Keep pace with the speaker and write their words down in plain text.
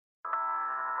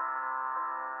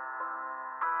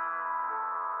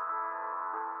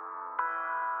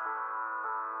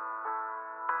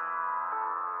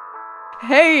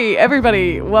Hey,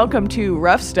 everybody. Welcome to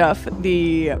Rough Stuff,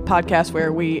 the podcast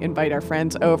where we invite our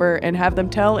friends over and have them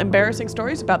tell embarrassing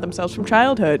stories about themselves from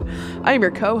childhood. I am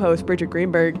your co-host, Bridget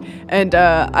Greenberg, and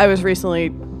I was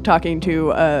recently talking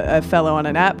to a fellow on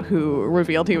an app who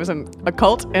revealed he was in a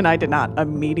cult, and I did not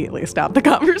immediately stop the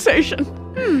conversation.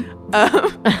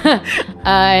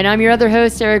 And I'm your other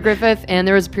host, Sarah Griffith, and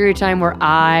there was a period of time where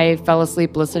I fell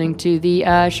asleep listening to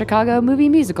the Chicago movie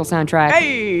musical soundtrack.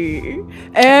 Hey!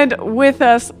 And with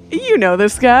us, you know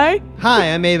this guy.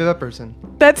 Hi, I'm Abe Epperson.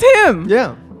 That's him.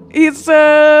 Yeah. He's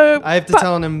I have to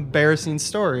tell an embarrassing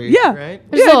story. Yeah.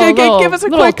 Right? Just Yeah, a little, give us a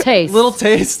little quick taste. Little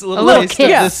taste, little taste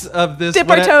kiss. of this. Dip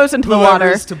our toes into the water.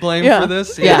 Whoever's to blame Yeah. for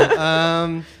this.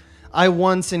 Yeah. I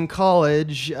once in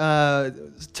college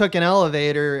took an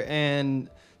elevator and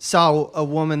saw a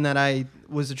woman that I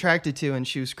was attracted to, and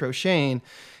she was crocheting,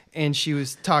 and she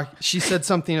said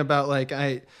something about like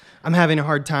I'm having a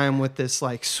hard time with this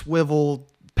like swivel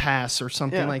pass or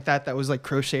something like that was like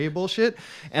crochet bullshit,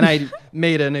 and I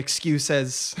made an excuse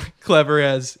as clever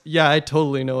as, yeah, I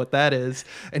totally know what that is.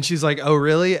 And she's like, oh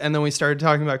really? And then we started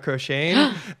talking about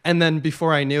crocheting, and then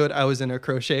before I knew it, I was in a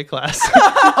crochet class.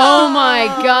 Oh my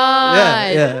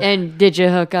god! Yeah. And did you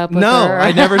hook up with No, her?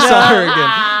 I never saw her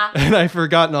again, and I've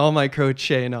forgotten all my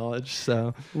crochet knowledge.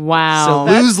 So Wow.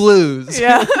 so lose.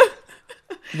 Yeah.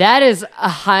 That is a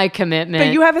high commitment.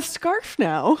 But you have a scarf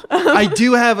now. I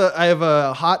have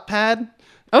a hot pad.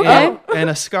 Okay. And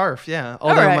a scarf, yeah.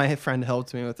 Although right. my friend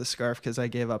helped me with the scarf because I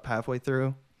gave up halfway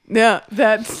through. Yeah,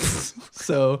 that's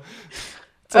So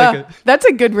it's like that's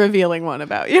a good revealing one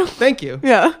about you. thank you.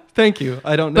 Yeah. Thank you.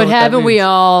 I don't know. But what that haven't we means.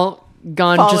 all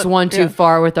gone Follow- just one too yeah.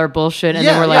 far with our bullshit, and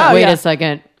Yeah, then we're yeah. like, Oh, wait yeah. a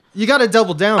second, You got to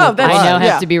double down. Oh, with that's- I now what?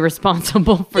 have yeah. to be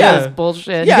responsible for Yeah. this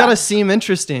bullshit. Yeah. You got to seem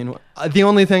interesting. The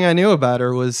only thing I knew about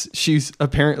her was she's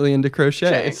apparently into crochet.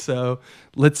 Okay. So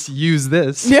let's use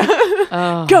this. Yeah.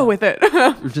 Oh. Go with it.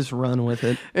 Or just run with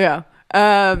it. Yeah.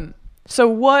 So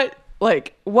what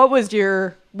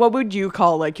would you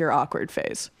call like your awkward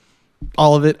phase?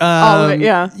 All of it. All of it,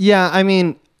 yeah. Yeah. I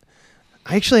mean,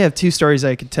 I actually have two stories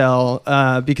I could tell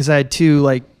because I had two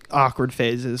like awkward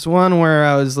phases. One where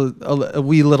I was a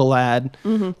wee little lad,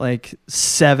 like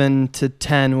 7 to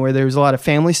 10, where there was a lot of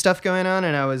family stuff going on,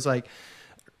 and I was like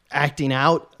acting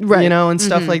out, Right. you know, and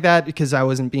stuff like that because I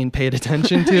wasn't being paid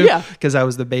attention to. Yeah. Because I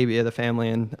was the baby of the family,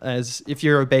 and as if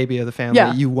you're a baby of the family,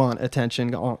 Yeah. you want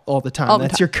attention all the time. All the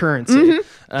That's time. your currency.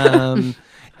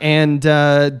 And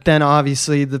then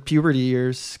obviously the puberty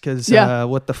years, because Yeah.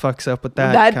 what the fuck's up with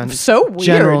that? That's kind of so weird.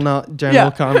 General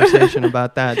Yeah. conversation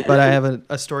about that. But I have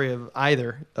a story of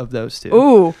either of those two.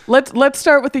 Ooh, let's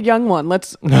start with the young one.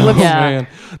 Let's Oh, Yeah. man.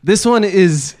 This one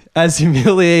is as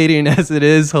humiliating as it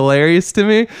is hilarious to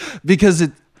me because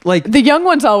it like the young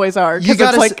ones always are. 'Cause you it's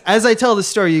gotta like as I tell the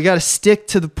story, you gotta stick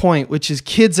to the point, which is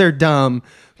kids are dumb.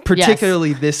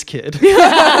 Particularly this kid.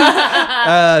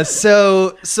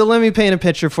 So let me paint a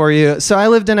picture for you. So I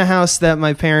lived in a house that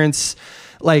my parents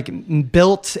like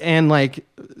built and like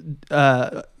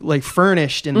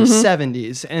furnished in the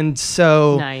 70s. And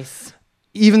so Nice.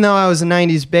 even though I was a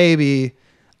 90s baby,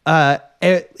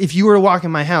 if you were to walk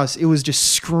in my house, it was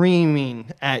just screaming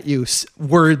at you,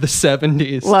 we're the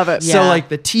 70s. Love it. So Yeah. like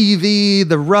the TV,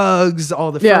 the rugs,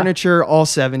 all the Yeah. furniture, all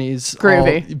 70s.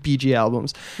 Groovy. All BG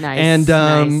albums. Nice, And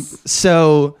nice.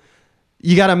 so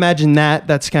you got to imagine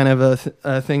that's kind of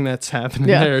a thing that's happening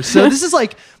Yeah. there. So this is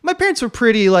like, my parents were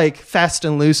pretty like fast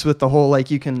and loose with the whole,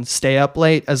 like you can stay up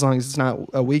late as long as it's not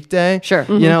a weekday. Sure.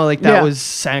 You know, like that Yeah. was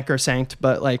sacrosanct,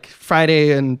 but like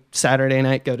Friday and Saturday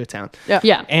night, go to town. yeah.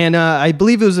 Yeah. And I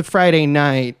believe it was a Friday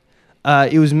night.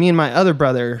 It was me and my other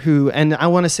brother and I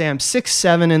want to say I'm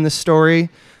 6'7" in the story.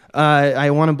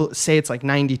 I want to say it's like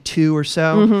 92 or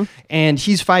so. And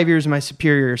he's 5 years my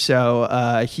superior.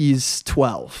 So he's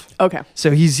 12. Okay. So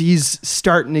he's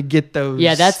starting to get those.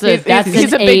 Yeah, that's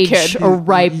He's an a big age, kid. a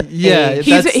ripe Yeah, age.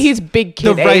 He's big the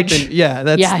kid age. ripen. Yeah,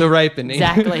 that's Yeah, the ripening.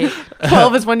 Exactly.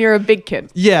 12 is when you're a big kid.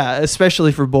 Yeah,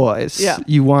 especially for boys. Yeah.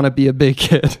 You want to be a big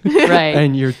kid. Right.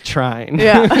 And you're trying.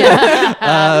 Yeah.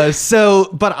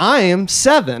 But I am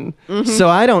 7, so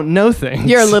I don't know things.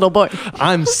 You're a little boy.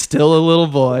 I'm still a little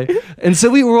boy, and so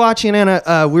we were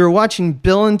watching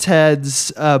Bill and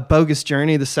Ted's Bogus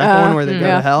Journey, the second one where they go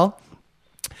yeah. to hell,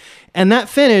 and that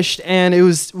finished, and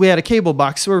we had a cable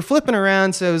box, so we were flipping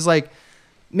around, so it was like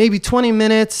maybe 20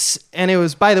 minutes, and it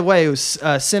was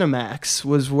Cinemax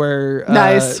was where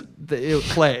Nice. It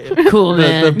played. Cool,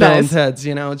 man. The Bill and Nice. Ted's,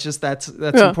 you know, it's just that's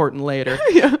Yeah. important later.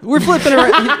 We're flipping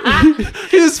around.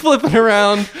 He was flipping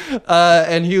around,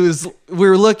 and we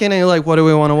were looking at like, what do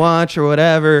we want to watch or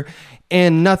whatever.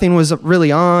 and nothing was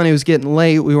really on. It was getting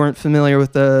late. We weren't familiar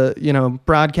with the,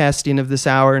 broadcasting of this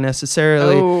hour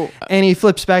necessarily. Oh. And he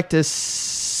flips back to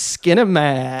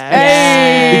Skinamax.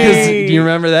 Hey! Because do you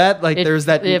remember that? Like there was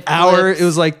that it hour. flips. It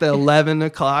was like the 11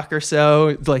 o'clock or so.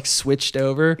 It like switched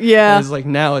over. Yeah. It was like,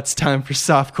 now it's time for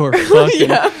softcore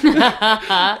fucking.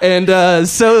 And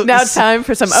so Now it's time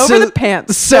for some over the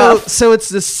pants stuff. So it's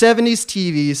the 70s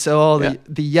TV. So all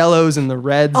the yellows and the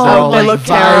reds are all they like look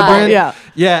vibrant. terrible. Yeah.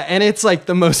 Yeah, and it's like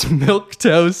the most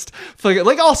milquetoast.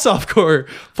 Like all softcore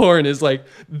porn is like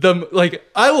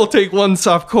I will take one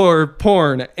softcore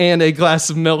porn and a glass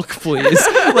of milk, please.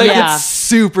 Like Yeah. it's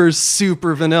super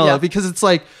super vanilla Yeah. because it's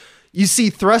like you see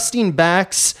thrusting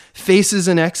backs, faces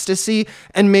in ecstasy,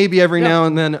 and maybe every now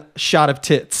and then a shot of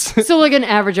tits. So like an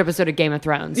average episode of Game of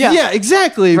Thrones. Yeah. Yeah,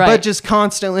 exactly. Right. But just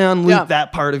constantly on loop Yeah.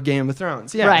 that part of Game of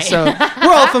Thrones. Yeah. Right. So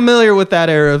we're all familiar with that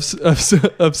era of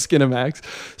Skinamax.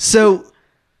 So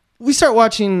we start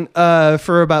watching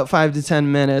for about 5 to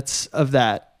 10 minutes of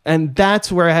that. And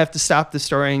that's where I have to stop the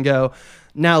story and go,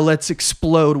 now let's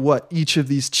explode what each of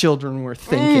these children were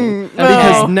thinking.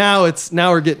 Because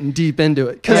now we're getting deep into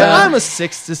it. Because Yeah. I'm a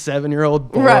 6 to 7 year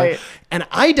old boy. Right. And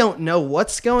I don't know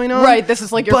what's going on. Right, this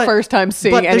is like your first time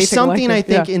seeing But there's anything like something this. I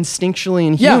think Yeah. instinctually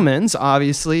in Yeah. humans,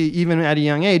 obviously, even at a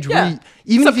young age, Yeah.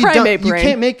 even It's if a you don't, primate you brain.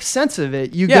 can't make sense of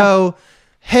it. You Yeah. go,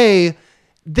 hey,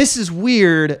 this is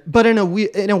weird, but in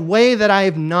a way that I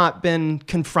have not been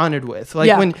confronted with. Like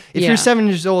Yeah. if Yeah. you're 7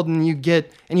 years old and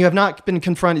you have not been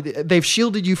confronted, they've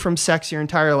shielded you from sex your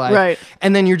entire life, Right.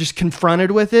 and then you're just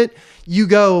confronted with it. You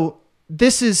go,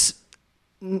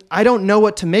 I don't know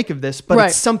what to make of this, but Right.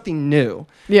 it's something new,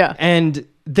 Yeah. and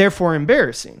therefore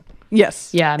embarrassing. Yes.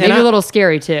 Yeah, maybe And a little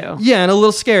scary too. Yeah, and a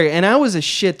little scary. And I was a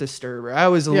shit disturber. I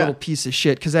was a Yeah. little piece of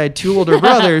shit because I had 2 older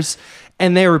brothers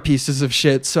and they were pieces of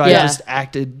shit. So I Yeah. just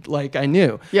acted like I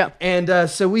knew. Yeah. And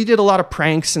so we did a lot of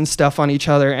pranks and stuff on each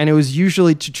other. And it was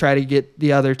usually to try to get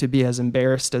the other to be as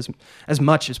embarrassed as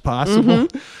much as possible.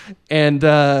 And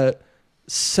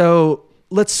so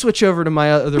let's switch over to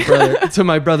my other brother, to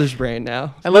my brother's brain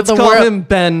now. I love Let's the call world- him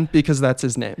Ben because that's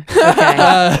his name.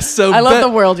 Okay. So I love Ben- the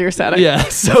world you're setting. yeah.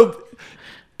 So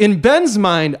in Ben's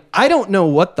mind, I don't know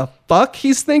what the fuck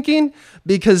he's thinking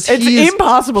because It's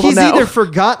impossible to He's know. either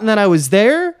forgotten that I was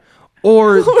there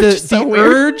or Which is so the weird.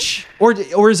 urge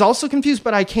or is also confused,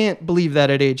 but I can't believe that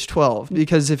at age 12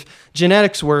 because if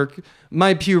genetics work,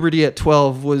 my puberty at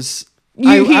 12 was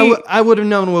I would have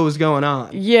known what was going on.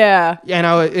 Yeah.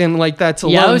 And like that's a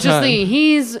Yeah, long I was just time. thinking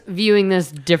he's viewing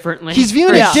this differently. He's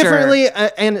viewing for it sure. differently,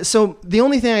 and so the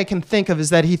only thing I can think of is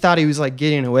that he thought he was like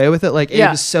getting away with it. Like Abe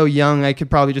Yeah. is so young, I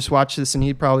could probably just watch this, and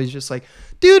he'd probably just like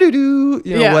do do do,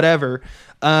 Yeah. whatever.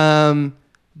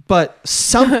 But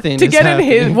something To is get in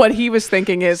happening. what he was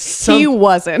thinking is Some- he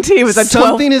wasn't. He was a 12.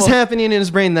 Something is happening in his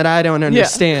brain that I don't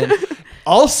understand.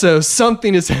 Also,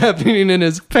 something is happening in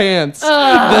his pants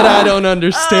that I don't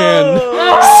understand.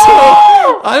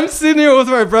 So I'm sitting here with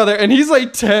my brother, and he's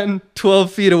like 10,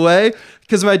 12 feet away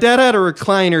because my dad had a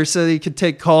recliner so that he could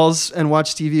take calls and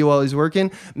watch TV while he's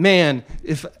working. Man,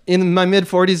 if in my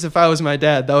mid-40s, if I was my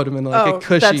dad, that would have been like Oh, a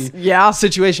cushy that's-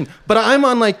 situation. But I'm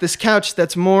on like this couch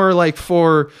that's more like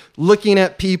for looking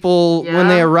at people when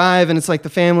they Yeah. arrive, and it's like the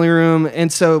family room.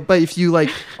 And so, but if you like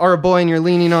are a boy and you're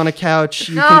leaning on a couch,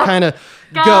 you can kind of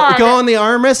go on the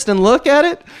armrest and look at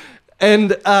it.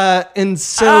 And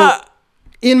so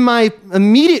in my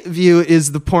immediate view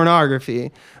is the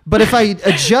pornography. But if I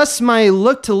adjust my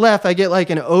look to left, I get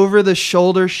like an over the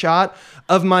shoulder shot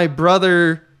of my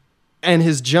brother and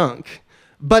his junk.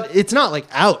 But it's not like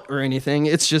out or anything.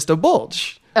 It's just a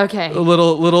bulge. Okay. A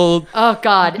little Oh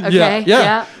God. Okay.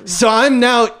 yeah. So I'm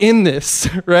now in this,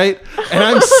 right? And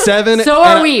I'm 7. So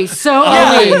and are we. So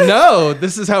I are we. know.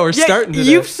 This is how we're Yeah, starting today.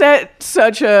 you've set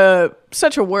such a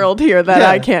world here that Yeah.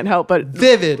 I can't help but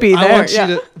Vivid. be there. I want yeah.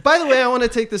 you to. By the way, I want to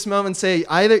take this moment and say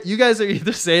you guys are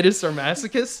either sadists or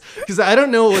masochists because I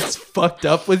don't know what's fucked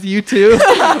up with you two or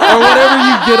whatever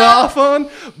you get off on,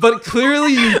 but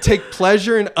clearly you take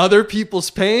pleasure in other people's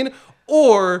pain,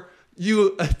 or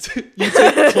you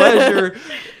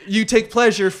take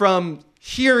pleasure from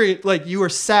hearing, like, you are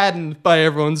saddened by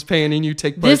everyone's pain and you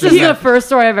take pleasure. This is in the that. first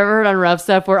story I've ever heard on Rough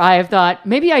Stuff where I have thought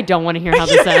maybe I don't want to hear how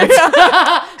this ends.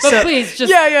 But please,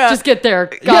 just get there.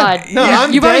 God, no,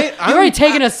 I'm you've I'm- already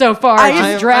taken us so far. I just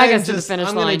am- drag I am us to the just- finish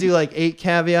I'm line. gonna do like 8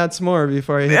 caveats more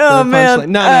before I hit Oh, the man. punchline.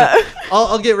 No.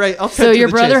 I'll get right. I'll cut So to your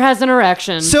the brother chase. has an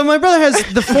erection. So my brother has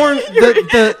the form,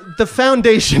 the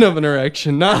foundation of an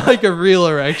erection, not like a real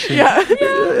erection.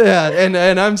 Yeah.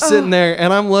 And I'm sitting there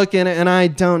and I'm looking and I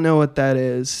don't know what that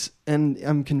is and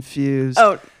I'm confused.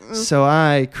 Oh. So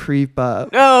I creep up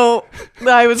Oh,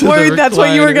 I was To the worried that's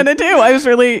what you were recliner. gonna do. I was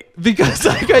really. because,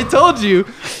 like I told you,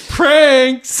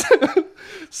 pranks.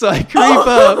 So I creep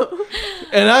up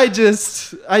and I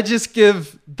just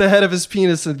give the head of his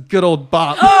penis a good old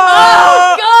bop.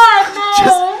 Oh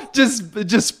God, no!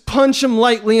 Just punch him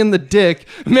lightly in the dick.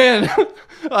 Man,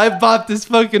 I bopped this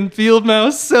fucking field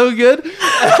mouse so good.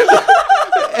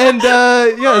 And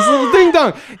yeah, this little ding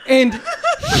dong. And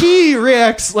he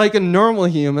reacts like a normal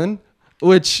human,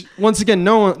 which once again,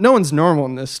 no one's normal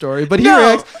in this story, but he No.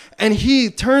 reacts and he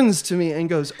turns to me and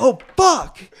goes, "Oh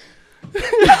fuck."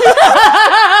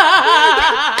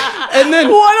 And then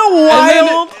What a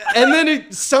wild. and then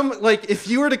if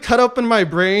you were to cut open my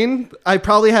brain, I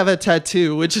probably have a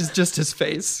tattoo, which is just his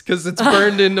face because it's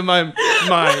burned into my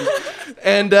mind.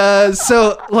 And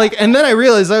and then I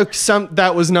realized,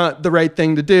 that was not the right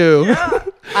thing to do.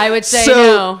 I would say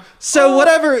no.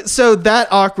 So that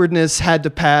awkwardness had to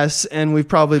pass, and we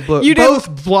probably You didn't-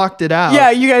 both blocked it out. Yeah,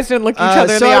 you guys didn't look each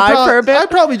other in So the eye for a bit. I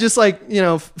probably just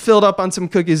filled up on some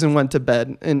cookies and went to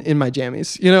bed in my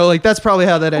jammies. That's probably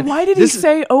how that ended. Why did he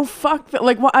say, "Oh fuck"?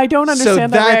 Like, what? I don't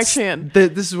understand that reaction.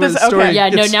 This is where the Okay. story. Yeah,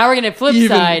 no. gets Now we're gonna flip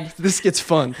side. This gets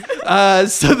fun.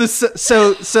 So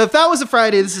if that was a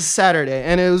Friday, this is Saturday,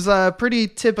 and it was pretty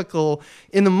typical.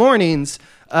 In the mornings,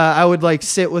 I would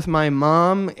sit with my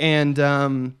mom and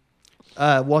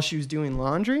while she was doing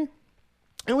laundry,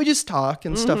 and we just talk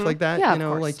and stuff like that. Yeah, of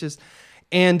course.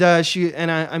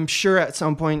 I'm sure at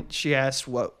some point she asked,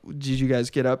 "What did you guys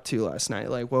get up to last night?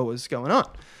 Like, what was going on?"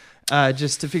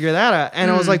 Just to figure that out.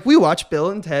 And I was like, "We watched Bill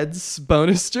and Ted's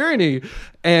Bonus Journey,"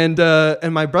 and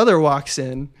my brother walks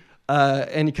in.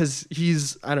 And because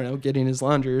he's, I don't know, getting his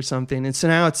laundry or something. And so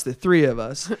now it's the three of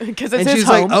us. Because and it's his she's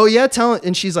home.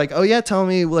 like, tell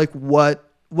me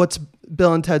what's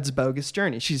Bill and Ted's Bogus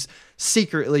Journey? She's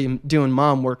secretly doing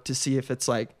mom work to see if it's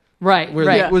Right.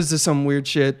 was this some weird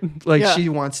shit? Yeah. She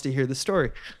wants to hear the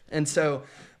story. And so,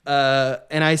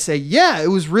 and I say, yeah, it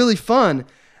was really fun.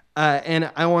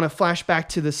 And I want to flash back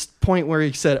to this point where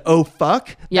he said, "Oh,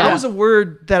 fuck." Yeah. That was a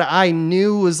word that I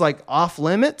knew was off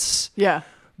limits. Yeah.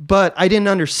 But I didn't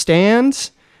understand.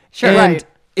 Sure. And Right.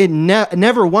 it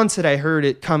never once had I heard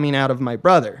it coming out of my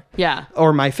brother Yeah.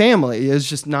 or my family. It's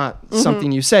just not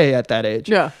something you say at that age.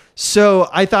 Yeah. So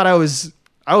I thought I was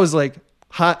like,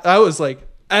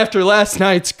 after last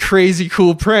night's crazy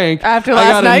cool prank, After I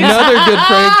last got night? another good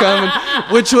prank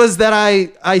coming, which was that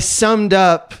I summed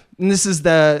up. And this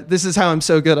is how I'm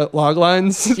so good at log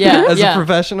lines Yeah, as yeah. a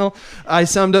professional. I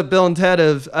summed up Bill and Ted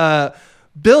of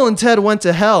Bill and Ted went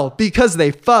to hell because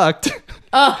they fucked.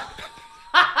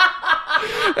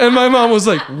 And my mom was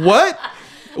like, "What?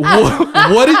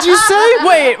 What did you say?"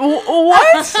 Wait,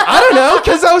 what? I don't know,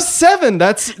 because I was 7.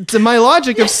 That's my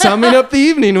logic of summing up the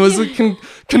evening was a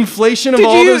conflation of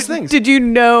all those things. Did you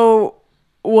know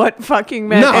what fucking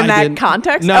meant in I that didn't.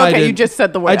 context? No, I okay, you didn't. just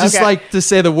said the word. I just okay. like to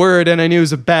say the word, and I knew it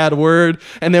was a bad word,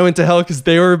 and they went to hell because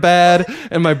they were bad,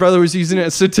 and my brother was using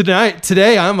it. So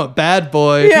today I'm a bad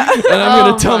boy, Yeah. and I'm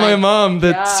gonna tell my my mom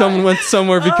that God. someone went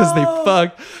somewhere because they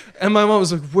fucked, and my mom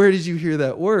was like, "Where did you hear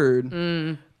that word?"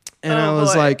 And I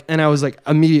was boy. like,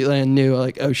 immediately I knew,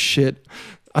 oh shit,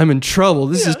 I'm in trouble.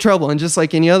 This is trouble. And just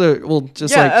like any other,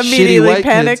 shitty immediately white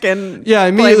panic kids. and Yeah,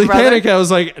 immediately blame brother. panic. I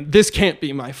was like, this can't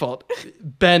be my fault.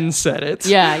 Ben said it.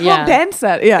 Yeah. Well, Ben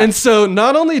said, yeah. And so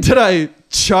not only did I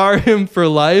char him for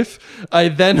life, I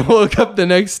then woke up the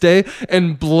next day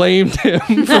and blamed him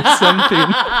for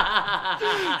something.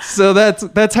 So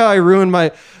that's how I ruined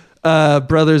my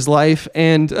brother's life.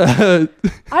 And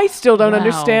I still don't Wow.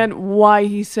 understand why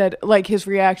he said, his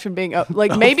reaction being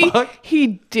maybe fuck.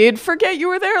 he did forget you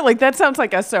were there. That sounds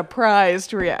like a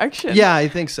surprised reaction. yeah, I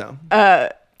think so.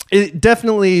 It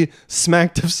definitely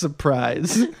smacked of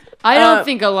surprise. I don't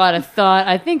think a lot of thought.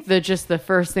 I think that just the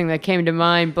first thing that came to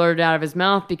mind blurted out of his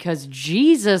mouth because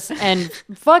Jesus and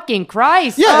fucking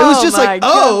Christ. Yeah, it was Oh just my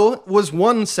 "oh" was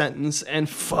one sentence and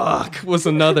 "fuck" was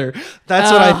another.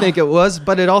 That's what I think it was,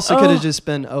 but it also could have just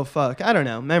been "oh fuck." I don't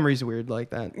know. Memory's weird like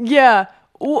that. Yeah.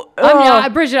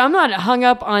 Bridget, I'm not hung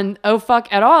up on "oh fuck"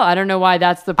 at all. I don't know why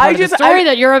that's the part of the just- story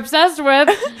that you're obsessed with.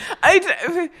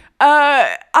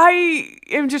 I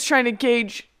am just trying to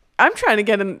gauge. I'm trying to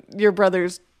get in your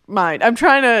brother's mind. I'm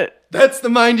trying to That's the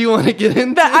mind you want to get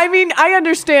into? I mean, I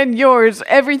understand yours.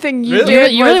 Everything you Really?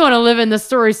 did. You really want to live in the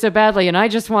story so badly, and I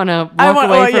just want to walk I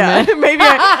want, away from it. maybe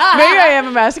I am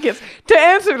a masochist. To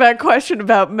answer that question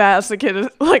about masochist,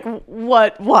 like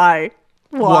what? Why?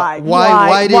 Why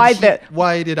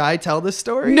did I tell this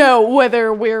story? No,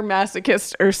 whether we're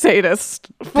masochists or sadists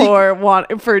for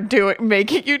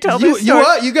making you tell this story.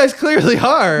 You guys clearly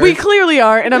are. We clearly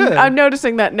are, and Good. I'm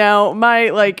noticing that now. My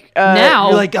Now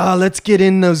You're like, oh, let's get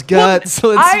in those guts.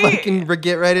 Let's fucking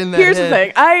get right in there. Here's the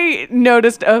thing. I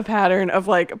noticed a pattern of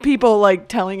like people like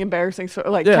telling embarrassing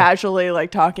casually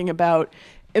like talking about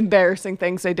embarrassing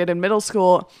things they did in middle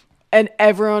school, and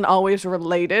everyone always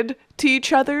related to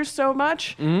each other so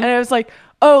much. And I was like,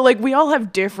 oh, like we all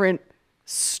have different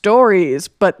stories,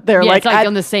 but they're it's like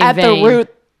on the same at vein. the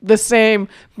root the same.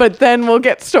 But then we'll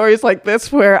get stories like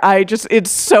this where it's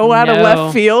so out of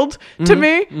left field to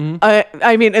me.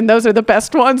 I mean, and those are the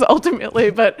best ones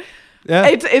ultimately, but Yeah.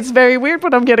 It's very weird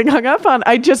what I'm getting hung up on.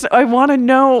 I want to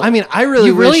know. I mean, I you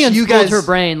really wish you unschooled guys. her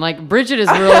brain. Like Bridget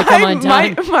has really come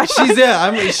undone.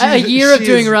 She's A year of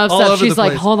doing rough stuff. She's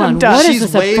like, hold on, what is She's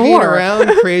this waving for? around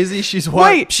crazy. She's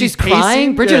Wait, She's pacing.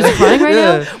 crying. Bridget Yeah. is crying right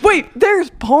now. Wait,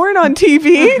 there's porn on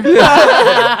TV?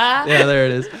 Yeah, there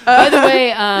it is. By the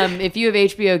way, if you have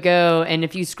HBO Go and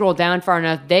if you scroll down far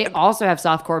enough, they also have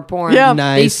softcore porn. Yeah.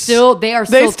 Nice. They are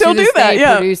still still to this do that, day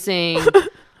yeah. producing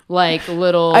like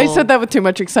little. I said that with too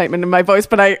much excitement in my voice,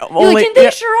 but I You're only. like, and they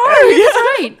sure are.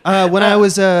 That's right. When I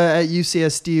was at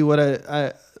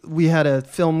UCSD, we had a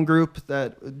film group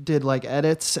that did like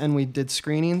edits and we did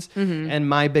screenings. And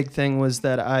my big thing was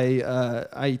that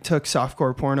I took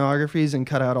softcore pornographies and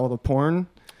cut out all the porn.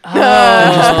 And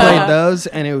just played those,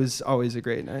 and it was always a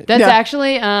great night. That's Yeah.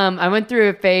 actually, I went through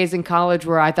a phase in college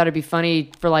where I thought it'd be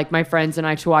funny for like my friends and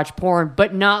I to watch porn,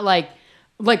 but not like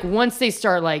once they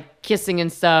start like kissing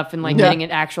and stuff and like Yeah.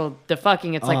 getting the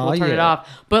fucking, it's like, we'll turn it yeah. off.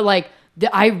 But like,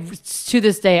 to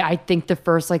this day, I think the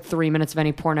first like 3 minutes of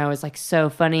any porno is like so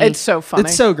funny. It's so funny.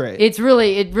 It's so great. It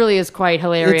really is quite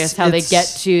hilarious how they it's-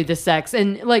 get to the sex,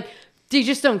 and like they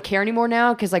just don't care anymore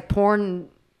now because like porn,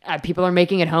 people are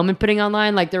making it home and putting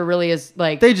online. Like there really is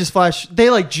like they just flash. They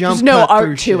like jump. There's no cut through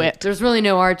art to shit. it. there's really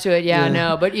no art to it. Yeah,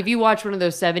 no. But if you watch one of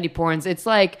those 70 porns, it's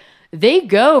like they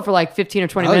go for like 15 or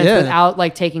 20 Oh, minutes yeah. without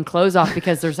like taking clothes off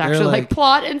because there's actually like like-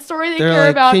 plot and story they they're care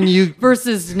like, about. "Can you-"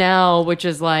 versus now, which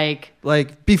is like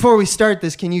Like before we start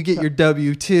this, can you get your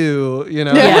W-2? You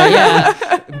know,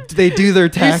 yeah. they do their you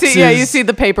taxes. you see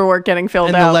the paperwork getting filled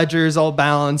and the out. ledger is all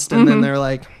balanced, and then they're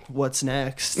like, "What's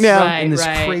next?" Yeah. in this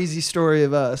Right. crazy story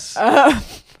of us.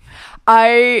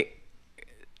 I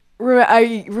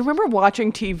remember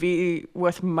watching TV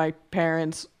with my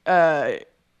parents,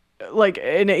 like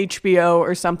in HBO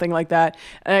or something like that.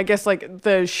 And I guess like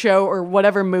the show or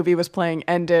whatever movie was playing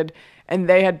ended, and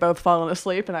they had both fallen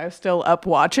asleep, and I was still up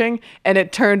watching, and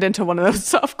it turned into one of those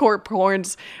softcore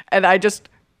porns. And I just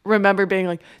remember being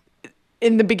like,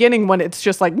 in the beginning when it's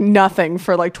just like nothing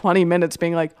for like 20 minutes,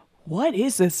 being like, what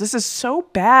is this? This is so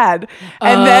bad.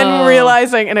 And then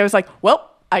realizing, and I was like, well,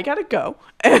 I gotta go.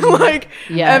 And like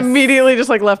Yes. immediately just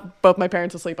like left both my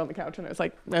parents asleep on the couch. And I was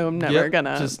like, no, I'm never Yep,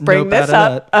 gonna just bring nope this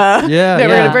out of up. that.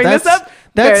 Never gonna bring this up.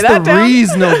 That's Bear the that down.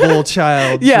 reasonable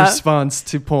child's Yeah. response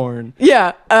to porn.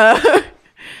 Yeah.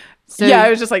 So Yeah, I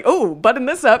was just like, oh, button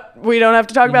this up. We don't have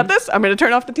to talk about this. I'm gonna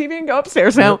turn off the TV and go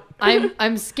upstairs now.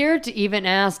 I'm scared to even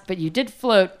ask, but you did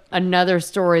float another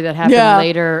story that happened Yeah.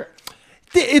 later.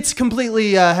 It's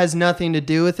completely has nothing to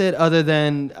do with it, other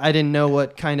than I didn't know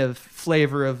what kind of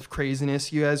flavor of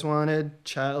craziness you guys wanted,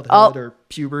 childhood or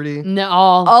puberty. No,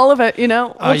 All of it,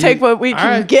 we'll take what we all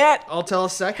can right. get. I'll tell a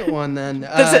second one then.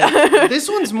 This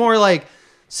one's more like,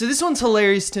 so this one's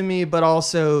hilarious to me, but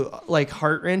also like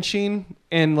heart wrenching,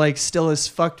 and like still has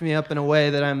fucked me up in a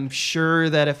way that I'm sure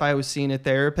that if I was seeing a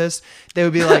therapist, they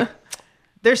would be like,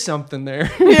 there's something there.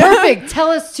 perfect.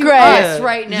 Tell us to Great. us Yeah.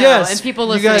 right now, Yes. and people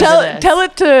You listening guys- to Tell, this. tell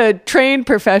it to trained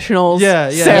professionals, Yeah.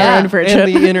 Sarah Yeah. and Bridget.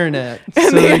 And the internet. So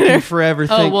they can forever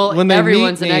Oh think. well, when they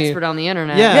everyone's meet an me, expert on the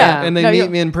internet. Yeah, and they No, meet you-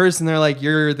 me in person. They're like,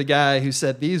 "You're the guy who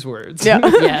said these words." Yeah.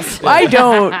 Yes. I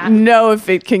don't know if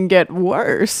it can get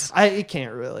worse. It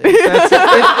can't really. It's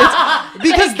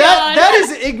because Thank God. that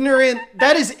is ignorant.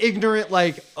 That is ignorant.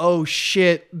 Like, oh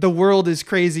shit, the world is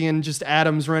crazy and just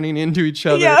atoms running into each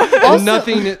other. Yeah. And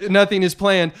nothing is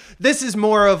planned. This is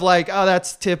more of like, oh,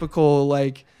 that's typical.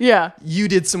 Like, Yeah. you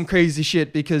did some crazy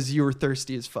shit because you were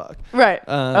thirsty as fuck. Right.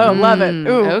 Oh, love it.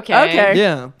 Ooh. okay. Okay.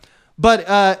 Yeah. But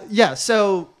yeah,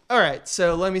 so all right,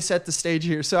 so let me set the stage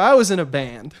here. So I was in a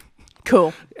band.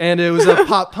 Cool. And it was a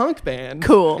pop punk band.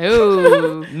 Cool.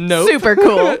 Ooh. Nope. Super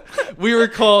cool. We were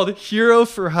called Hero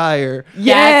for Hire.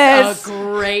 Yes. That's a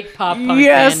great pop punk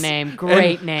Yes. band name.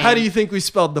 Great And name. How do you think we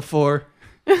spelled the 4?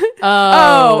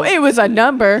 Oh, it was a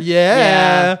number.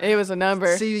 Yeah. It was a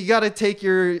number. See, you gotta take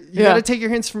your Yeah. gotta take your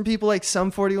hints from people like Sum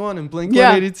 41 and Blink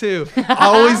Yeah. 182.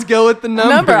 Always go with the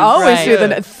numbers. Number always Right. do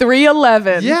the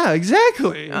 311. Yeah,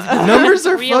 exactly. Numbers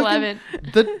are 311.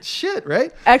 fucking the shit,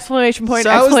 right? Exclamation point, So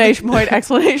I was the- exclamation point,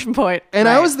 exclamation point. And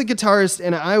I Right. was the guitarist,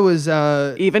 and I was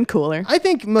Even cooler. I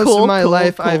think most Cool, of my cool,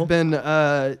 life cool. I've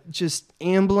been just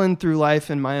ambling through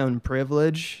life in my own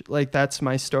privilege. Like that's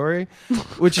my story,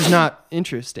 which is not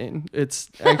interesting. It's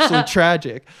actually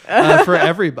tragic for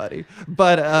everybody.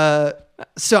 But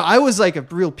so I was like a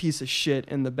real piece of shit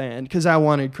in the band because I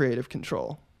wanted creative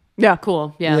control. Yeah.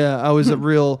 Cool. Yeah. I was a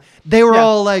real. They were Yeah.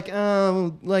 all like,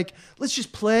 let's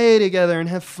just play together and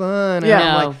have fun. Yeah. And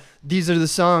I'm No. like, these are the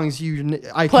songs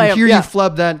I Play 'em, can hear yeah. you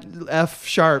flub that F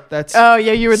sharp. That's Oh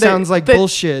yeah, you were the sounds like the,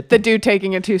 bullshit. The dude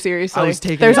taking it too seriously. I was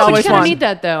taking There's it too But always you kind of one. need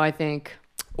that though, I think.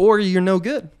 or you're no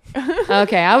good.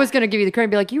 Okay, I was gonna give you the credit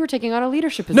and be like, you were taking on a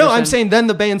leadership position. No, I'm saying then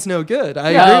the band's no good.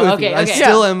 I Yeah. agree Oh, with you. okay, I okay.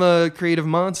 still am a creative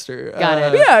monster. Got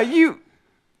it. Yeah, you.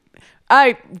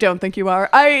 I don't think you are.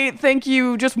 I think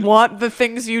you just want the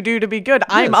things you do to be good.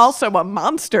 I'm Yes. also a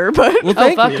monster, but Well,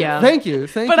 thank fuck you. yeah. Thank you.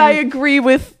 Thank but you. I agree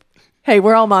with. Hey,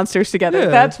 we're all monsters together. Yeah.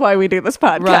 That's why we do this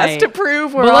podcast Right. to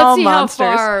prove we're But all let's see monsters.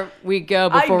 how far we go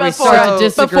before we before, start to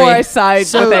disagree. before I side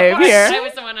So- with Abe here.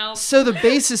 with someone else. So the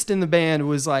bassist in the band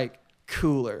was like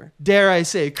cooler. Dare I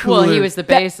say cooler? Well, he was the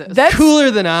That- bassist. that's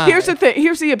cooler than I. Here's the thing.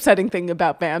 Here's the upsetting thing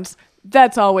about bands.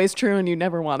 That's always true, and you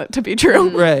never want it to be true.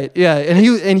 Right. Yeah.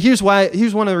 And here's why.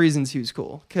 Here's one of the reasons he was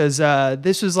cool. Because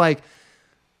this was like,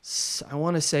 I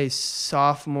want to say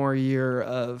sophomore year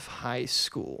of high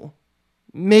school.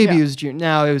 Maybe Yeah. it was junior.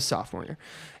 No, it was sophomore year.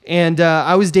 And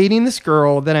I was dating this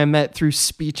girl that I met through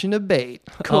speech and debate.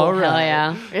 Cool. All Hell right.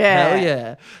 yeah. Yeah. Hell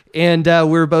yeah. And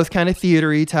we were both kind of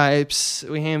theatery types.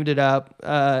 We hammed it up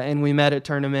and we met at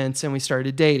tournaments and we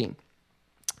started dating.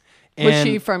 Was And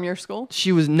she from your school?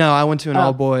 She was, no, I went to an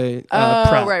all boy Oh,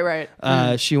 prep.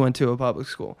 right. She went to a public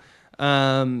school.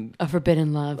 A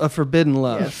forbidden love. A forbidden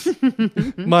love.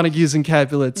 Montagues and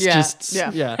Capulets. Yeah. Just,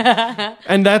 Yeah. yeah.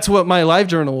 And that's what my live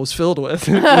journal was filled with,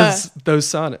 was those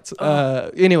sonnets.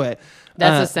 Anyway.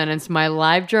 That's a sentence. My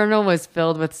live journal was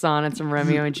filled with sonnets from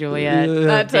Romeo and Juliet.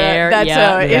 That's There, that's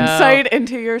yeah, yeah. insight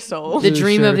into your soul. The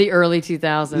dream Sure. of the early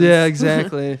 2000s. Yeah,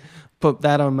 exactly. Put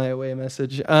that on my away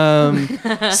message.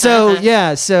 So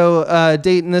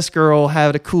dating this girl,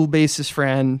 had a cool bassist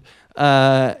friend.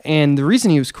 And the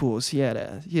reason he was cool is he had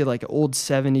like an old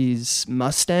 70s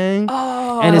Mustang,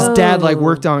 and his dad like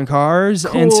worked on cars,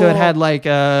 and so it Cool. had like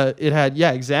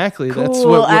exactly. That's Cool.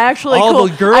 what Actually, all cool.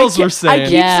 the girls I were saying. I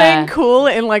keep Yeah. saying cool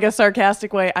in like a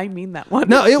sarcastic way. I mean that one.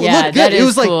 No, it Yeah, looked that good. It is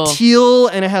was like cool. teal,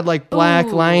 and it had like black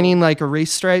Ooh. lining, like a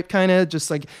race stripe, kind of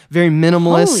just like very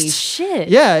minimalist. Holy shit.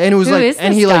 Yeah, and it was Who like, is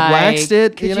and this he like guy? waxed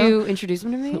it. Could you know? you introduce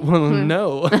him to me? Well,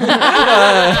 no.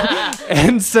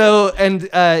 And so,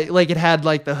 like it had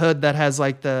like the hood that has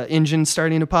like the engine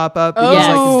starting to pop up because like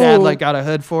his dad Oh. like got a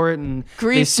hood for it and they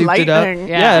Grease souped it up. lightning.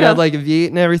 Yeah, it Yeah. had like a V8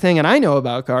 and everything, and I know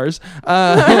about cars.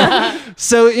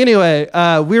 So anyway,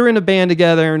 we were in a band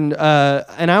together, and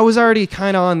I was already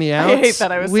kind of on the outs. I hate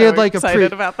that I was we so had like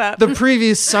excited about that. The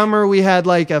previous summer, we had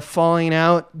like a falling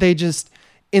out. They just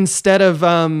instead of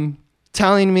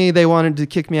telling me they wanted to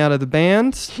kick me out of the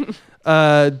band,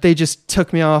 they just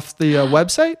took me off the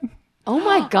website. Oh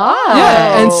my God.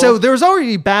 Yeah, and so there was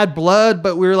already bad blood,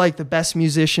 but we were like the best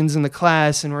musicians in the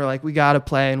class, and we're like, we gotta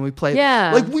play, and we played.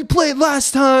 Yeah. Like we played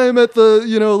last time at the,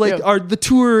 Yeah. the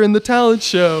tour and the talent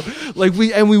show, like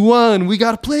we won. We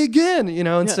gotta play again, And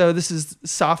Yeah. so this is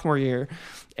sophomore year,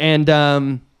 and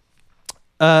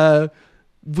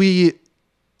we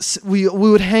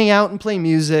would hang out and play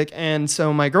music, and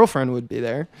so my girlfriend would be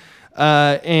there,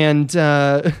 and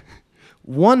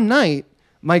one night.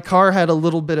 My car had a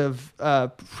little bit of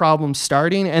problem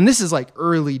starting, and this is like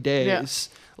early days.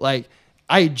 Like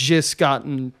I had just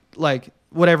gotten like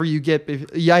whatever you get.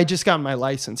 I just got my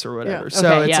license or whatever. Yeah. So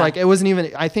Okay, it's yeah. like it wasn't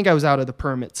even. I think I was out of the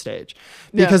permit stage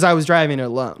because I was driving it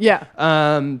alone. Yeah.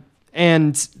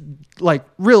 And like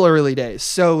real early days.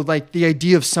 So like the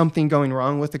idea of something going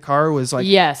wrong with the car was like,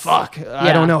 Yes. fuck, I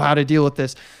Yeah. don't know how to deal with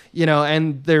this.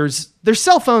 And there's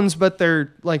cell phones, but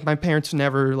they're like my parents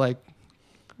never like.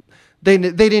 They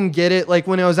didn't get it. Like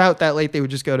when I was out that late, they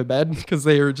would just go to bed because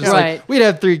they were just Right. like, we'd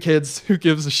have 3 kids. Who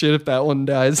gives a shit if that one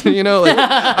dies? Like,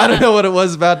 I don't know what it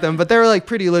was about them, but they were like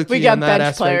pretty low key. We got on that bench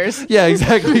aspect. players. Yeah,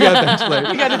 exactly. We got bench players.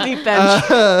 You got a deep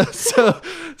bench.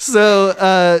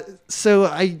 So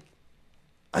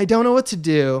I don't know what to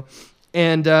do.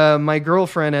 And my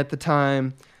girlfriend at the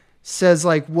time says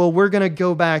like, well, we're going to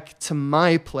go back to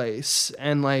my place.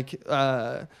 And like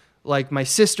my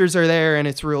sisters are there and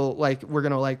it's real, like, we're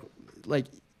going to like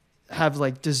have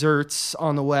like desserts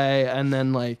on the way and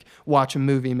then like watch a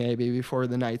movie maybe before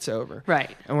the night's over.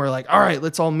 Right. And we're like, all right,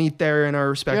 let's all meet there in our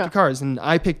respective cars. And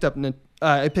I picked up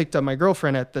my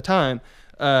girlfriend at the time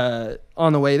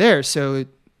on the way there. So it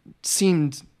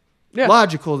seemed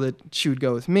logical that she would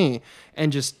go with me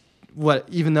and just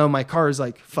even though my car is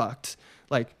like fucked,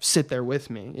 like sit there with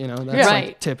me, you know, that's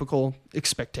like typical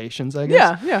expectations, I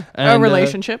guess. Yeah. And, a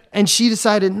relationship. And she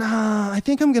decided, nah, I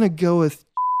think I'm going to go with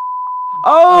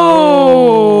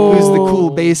Oh, who's the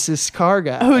cool bassist car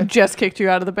guy. Who just kicked you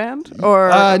out of the band? Or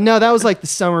no, that was like the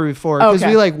summer before because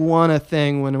Okay. we like won a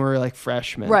thing when we were like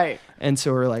freshmen, Right. And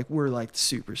so we're like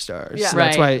superstars. Yeah. So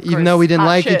that's why Right, of even though we didn't Hot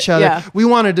like shit, each other, yeah. we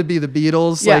wanted to be the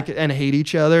Beatles, Yeah. like and hate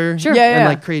each other, Sure. Yeah, and yeah.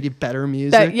 like create better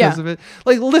music yeah. because of it.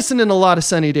 Like listening to a lot of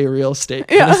Sunny Day Real Estate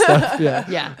kind of stuff. Yeah.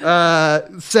 Yeah.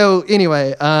 So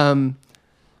anyway,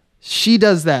 she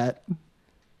does that.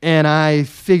 And I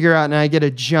figure out and I get a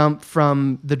jump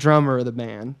from the drummer of the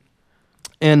band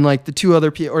and like the two other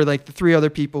people or like the three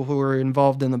other people who were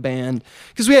involved in the band.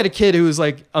 Because we had a kid who was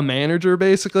like a manager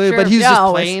basically, Sure. but he was Yeah, just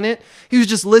always. playing it. He was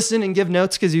just listening and give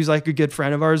notes because he was like a good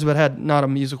friend of ours, but had not a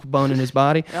musical bone in his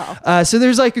body. Yeah. So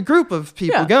there's like a group of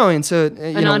people Yeah. going. So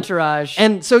An entourage.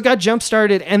 And so it got jump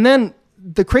started. And then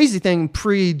the crazy thing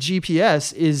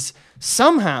pre-GPS is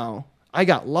somehow I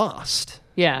got lost.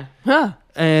 Yeah. Huh.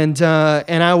 And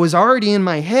I was already in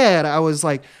my head. I was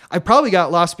like, I probably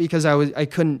got lost because I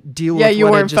couldn't deal with You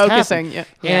what had weren't just focusing.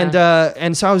 happened. Yeah.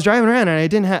 And so I was driving around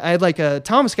and I had like a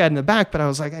Thomas guide in the back, but I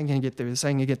was like, I'm gonna get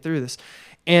through this.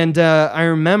 And I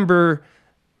remember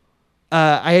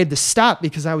I had to stop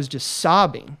because I was just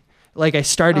sobbing. Like I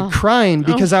started crying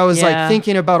because I was Yeah. like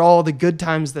thinking about all the good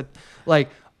times that like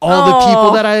all the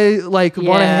people that I like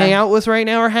want to Yeah. hang out with right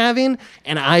now are having,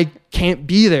 and I can't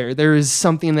be there. There is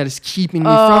something that is keeping me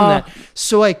from that.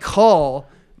 So I call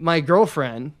my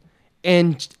girlfriend,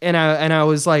 and I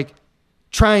was like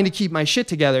trying to keep my shit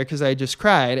together because I just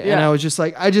cried, and Yeah. I was just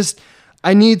like,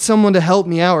 I need someone to help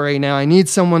me out right now. I need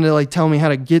someone to like tell me how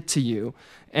to get to you,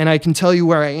 and I can tell you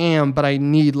where I am, but I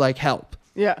need like help.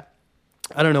 Yeah.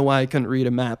 I don't know why I couldn't read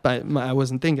a map. I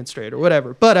wasn't thinking straight or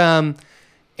whatever. But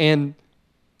and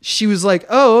she was like,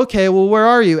 "Oh, okay. Well, where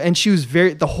are you?" And she was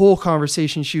the whole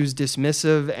conversation she was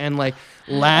dismissive and like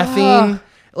laughing,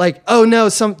 like, "Oh no,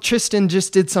 Tristan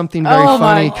just did something very Oh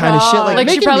my funny," kind of shit. God. Like, Like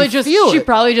she making probably me just feel she it.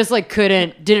 probably just like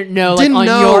didn't know like Didn't on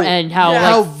know your end how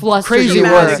like flustered crazy you it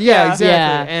were. was. Yeah, Yeah.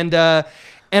 exactly. Yeah.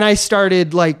 And I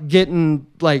started like getting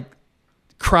like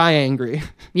cry angry.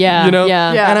 Yeah, You know?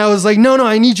 yeah. Yeah. And I was like, no,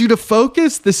 I need you to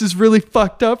focus. This is really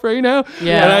fucked up right now.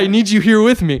 Yeah. And I need you here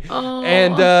with me.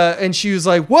 And she was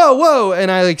like, whoa.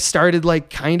 And I like started like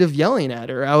kind of yelling at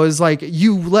her. I was like,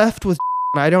 you left with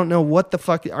I don't know what the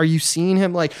fuck are you seeing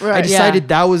him like. I Right. decided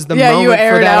that was the Yeah, you moment for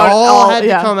aired that. out All all- had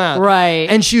yeah. to come out. Right.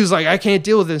 And she was like, I can't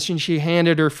deal with this. And she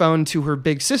handed her phone to her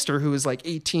big sister, who was like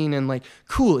 18 and like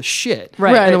cool as shit.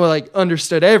 Right. Right. And like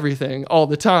understood everything all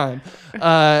the time.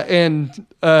 And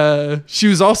she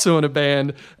was also in a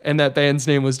band, and that band's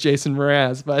name was Jason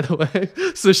Mraz, by the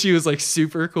way. So she was like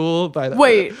super cool. By the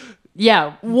Wait.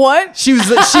 Yeah. What? she was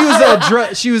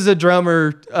a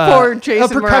drummer For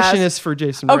Jason a percussionist for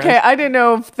Jason Mraz. Okay, I didn't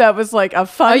know if that was like a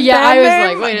fun. Oh yeah, I band was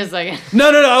name. like, wait a second.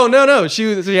 No.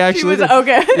 She actually was- did.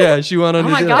 okay. Yeah, she wanted Oh to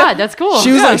my do god, that. that's cool.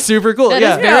 She was like super cool. That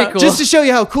yeah. is very Yeah. cool. Just to show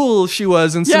you how cool she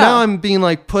was. And so Yeah. now I'm being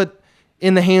like put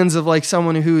in the hands of like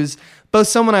someone who's both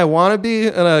someone I want to be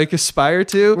and I like aspire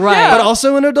to, Right. but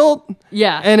also an adult.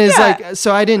 Yeah. And it's Yeah. like,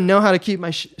 so I didn't know how to keep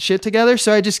my shit together.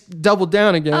 So I just doubled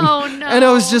down again. Oh, no. And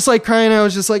I was just like crying. I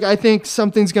was just like, I think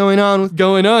something's going on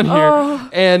here. Oh.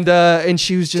 And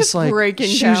she was just like, breaking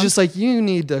she down. was just like, you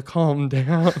need to calm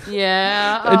down.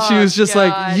 yeah. And she Oh, was just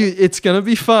God. like, it's going to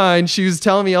be fine. She was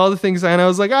telling me all the things. And I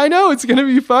was like, I know it's going to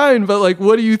be fine. But like,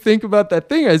 what do you think about that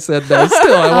thing I said though?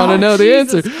 Still, I want to know the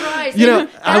Jesus answer. Christ. You know,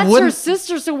 That's I her wouldn't.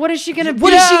 sister, so what is she gonna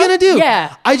What is she going to do?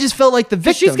 Yeah. I just felt like the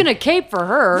victim. She's gonna cape for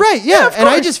her. Right, yeah. of And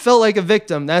I course. just felt like a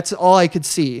victim. That's all I could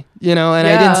see, you know, and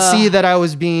I didn't Yeah. see that I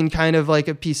was being kind of like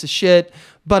a piece of shit,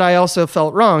 but I also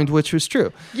felt wronged, which was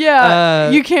true. Yeah,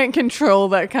 Uh, you can't control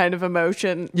that kind of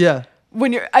emotion Yeah.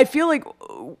 when you're. I feel like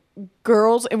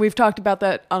girls, and we've talked about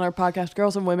that on our podcast.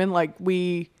 Girls and women, like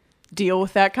we deal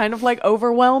with that kind of like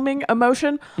overwhelming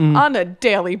emotion Mm-hmm. on a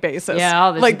daily basis. Yeah,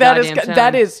 all the like that is goddamn time.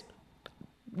 that is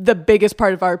the biggest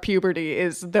part of our puberty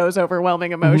is those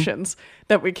overwhelming emotions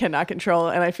that we cannot control.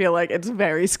 And I feel like it's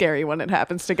very scary when it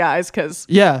happens to guys because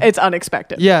it's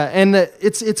unexpected. Yeah. And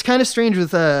it's kind of strange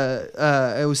with,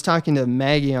 I was talking to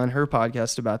Maggie on her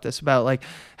podcast about this, about like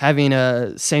having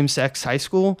a same-sex high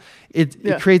school.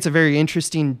 It creates a very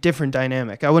interesting, different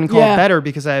dynamic. I wouldn't call it better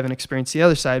because I haven't experienced the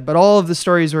other side, but all of the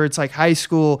stories where it's like high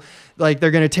school, like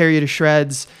they're going to tear you to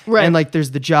shreds. Right. And like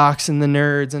there's the jocks and the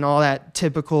nerds and all that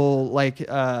typical like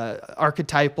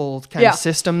archetypal kind of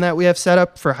system that we have set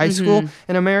up for high school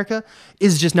in America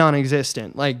is just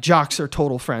non-existent. Like jocks are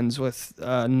total friends with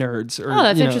nerds. Or,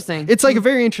 that's interesting. It's like a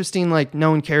very interesting, like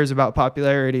no one cares about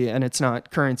popularity and it's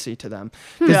not currency to them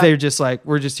because they're just like,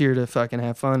 we're just here to fucking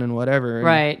have fun and whatever. And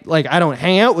right. Like I don't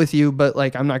hang out with you, but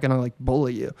like I'm not going to like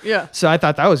bully you. Yeah. So I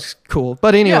thought that was cool.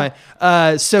 But anyway,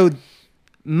 so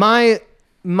the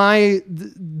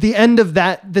end of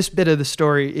this bit of the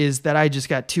story is that I just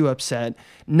got too upset.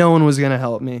 No one was going to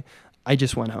help me. I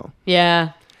just went home.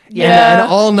 Yeah. And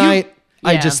all night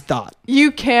I just thought.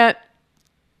 You can't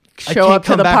show up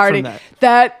to the party.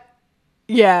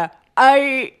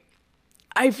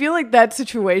 I feel like that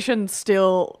situation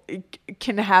still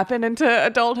can happen into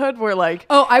adulthood where like,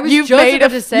 I was just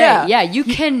about to say, you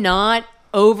cannot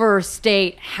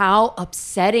overstate how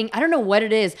upsetting. I don't know what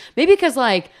it is. Maybe because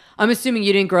like, I'm assuming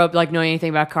you didn't grow up like knowing anything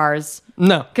about cars.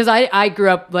 No. Because I grew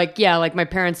up like, like my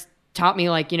parents taught me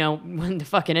like, when the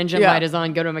fucking engine light is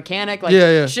on, go to a mechanic. Like,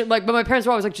 shit, like, but my parents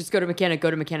were always like, just go to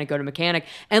mechanic.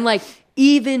 And like,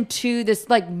 even to this,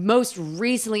 like most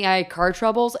recently I had car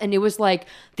troubles and it was like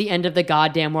the end of the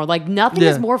goddamn world. Like nothing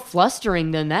is more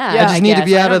flustering than that. I just need to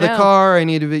be out of the car. I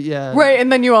need to be, Right. And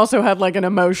then you also had like an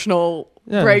emotional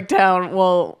breakdown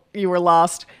while you were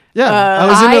lost. Yeah, I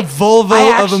was in a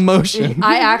Volvo of emotion.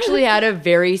 I actually had a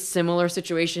very similar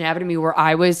situation happen to me where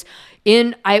I was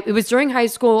it was during high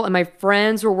school and my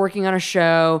friends were working on a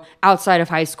show outside of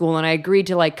high school and I agreed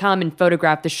to like come and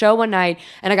photograph the show one night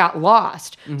and I got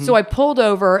lost. So I pulled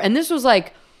over and this was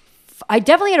like, I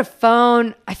definitely had a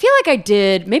phone. I feel like I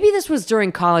did. Maybe this was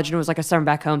during college and it was like a summer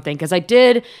back home thing because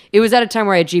it was at a time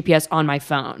where I had GPS on my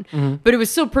phone, but it was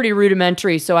still pretty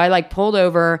rudimentary. So I like pulled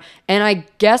over and I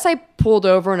guess I pulled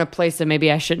over in a place that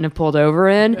maybe I shouldn't have pulled over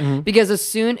in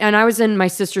because and I was in my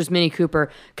sister's Mini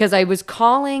Cooper because I was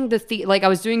calling I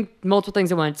was doing multiple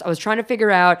things at once. I was trying to figure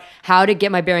out how to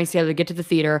get my bearings together to get to the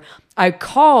theater. I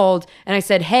called and I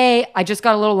said, hey, I just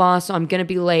got a little lost, so I'm going to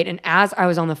be late. And as I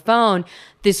was on the phone,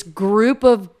 this group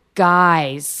of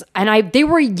guys, and they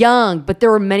were young, but there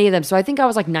were many of them. So I think I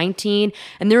was like 19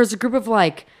 and there was a group of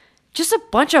like, just a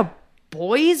bunch of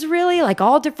boys, really, like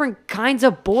all different kinds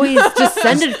of boys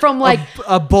descended from like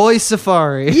a boy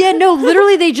safari. Yeah, no,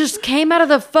 literally they just came out of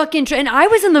the fucking and I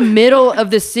was in the middle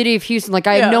of the city of Houston. Like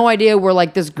I had no idea where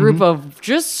like this group of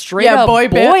just straight up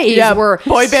boys were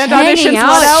boy band hanging auditions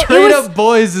out. Straight up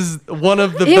boys is one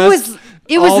of the best.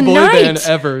 It was night. Band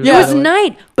ever. It was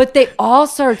night, but they all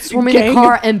started swarming the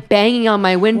car and banging on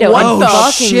my window. What and the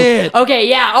fucking, shit? Okay,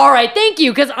 yeah, all right, thank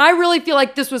you, because I really feel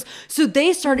like this was. So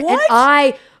they started, and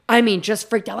I mean, just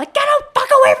freaked out. Like, get the fuck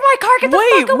away from my car. Get the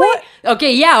fuck away. What?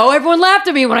 Okay, yeah. Everyone laughed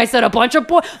at me when I said a bunch of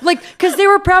boys. Like, because they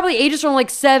were probably ages from like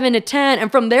 7 to 10. And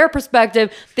from their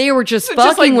perspective, they were just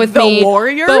fucking like with the me.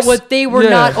 Warriors? But what they were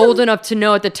not old enough to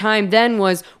know at the time then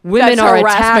was women That's are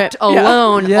harassment. attacked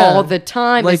alone all the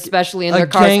time, Like especially in a their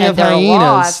cars gang and of they're hyenas.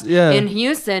 lost Yeah. in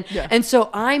Houston. Yeah. And so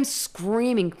I'm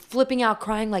screaming, flipping out,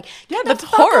 crying like, get the that's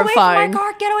fuck away horrifying. from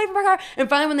my car. Get away from my car. And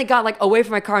finally when they got like away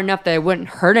from my car enough that I wouldn't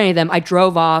hurt any of them, I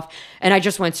drove off and I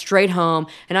just went straight home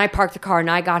and I parked the car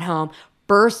and I got home,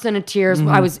 burst into tears.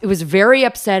 It was very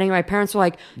upsetting. My parents were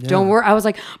like, don't worry. I was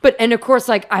like, and of course,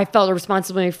 like I felt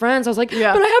responsible to my friends. I was like, but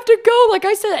I have to go. Like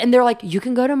I said, and they're like, you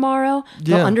can go tomorrow.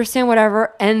 They'll understand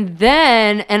whatever. And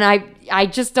then, I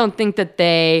just don't think that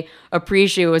they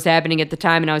appreciate what was happening at the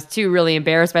time. And I was too really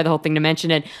embarrassed by the whole thing to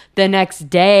mention it. The next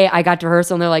day I got to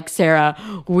rehearsal and they're like, Sarah,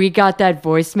 we got that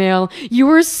voicemail. You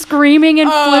were screaming and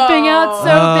flipping out so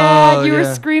bad. You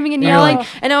were screaming and yelling.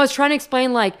 And I was trying to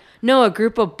explain like, no, a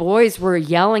group of boys were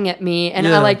yelling at me, and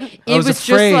I was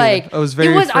just like, I was very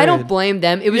afraid. I don't blame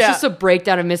them. It was just a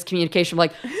breakdown of miscommunication.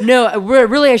 Like, no,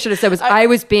 really, I should have said was I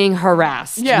was being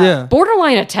harassed,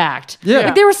 borderline attacked.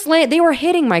 Like they were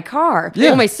hitting my car. car. Yeah.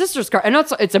 Well, my sister's car, and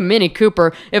it's a Mini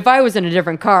Cooper. If I was in a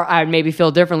different car, I'd maybe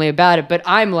feel differently about it. But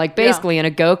I'm like basically in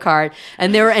a go-kart,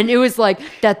 and it was like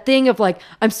that thing of like,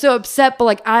 I'm so upset, but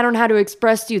like I don't know how to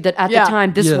express to you that at the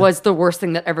time this was the worst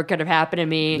thing that ever could have happened to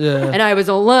me. Yeah. And I was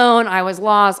alone. I was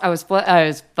lost. I was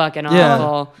fucking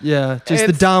awful. Yeah. Just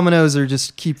the dominoes are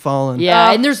just keep falling.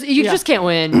 Yeah, and you just can't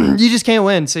win. You just can't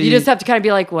win. So You just have to kind of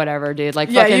be like, whatever, dude. Like,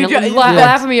 Yeah, fucking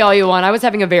laugh at me all you want. I was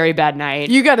having a very bad night.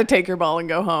 You got to take your ball and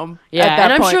go home. Yeah, at that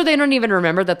and I'm point. sure they don't even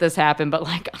remember that this happened, but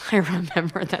like, I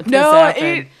remember that this No,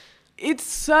 happened. it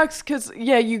sucks because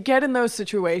you get in those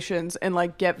situations and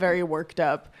like get very worked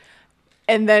up.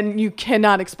 And then you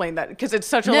cannot explain that because it's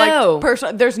such a like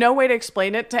personal. There's no way to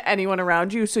explain it to anyone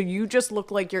around you, so you just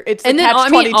look like you're. It's and the then I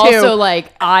catch-22. mean, also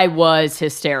like I was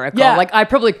hysterical. Yeah. Like I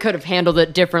probably could have handled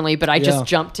it differently, but I just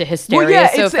jumped to hysteria Well, yeah,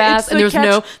 so it's fast, and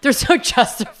the there's no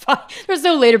justify. There's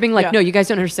no later being like, Yeah. no, you guys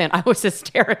don't understand. I was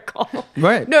hysterical.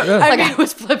 Right. No, yeah. I Like mean- I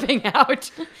was flipping out.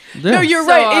 Yeah. No, you're So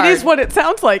right. It is hard. what it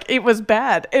sounds like. It was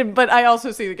bad, but I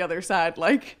also see the other side.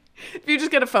 Like if you just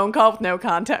get a phone call with no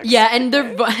context. Yeah, and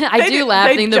I do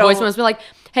laugh. they And the voice don't. must be like,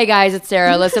 "Hey guys, it's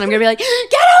Sarah. Listen, I'm gonna be like, get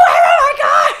away from my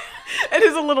car." It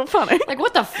is a little funny. Like,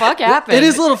 what the fuck happened? It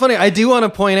is a little funny. I do want to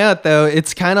point out though,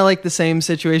 it's kind of like the same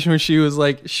situation where she was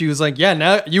like, yeah,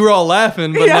 now you were all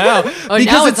laughing, but now now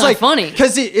it's not like funny.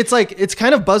 because it's like it's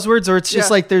kind of buzzwords, or it's just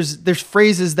Yeah. like there's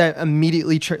phrases that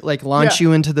immediately like launch Yeah.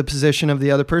 you into the position of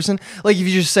the other person. Like if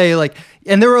you just say like,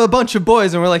 and there were a bunch of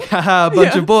boys, and we're like, haha, a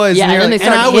bunch Yeah. of boys, Yeah, and, you're and then like, they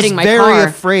started I was hitting my very car.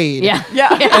 afraid. Yeah.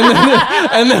 Yeah.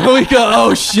 And then we go,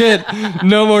 oh shit,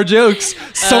 no more jokes.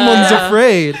 Someone's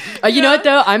afraid. You know what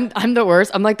though? I'm the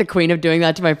worst. I'm like the queen of doing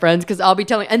that to my friends because I'll be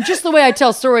telling, and just the way I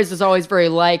tell stories is always very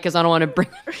light because I don't want to bring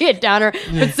it down her.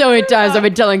 But so many times I've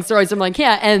been telling stories. I'm like,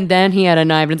 yeah, and then he had a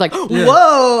knife, and it's like,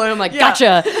 whoa, and I'm like,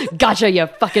 gotcha, you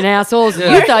fucking assholes.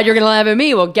 You thought you were gonna laugh at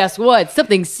me? Well, guess what?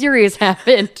 Something serious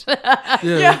happened.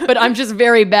 Yeah. But I'm just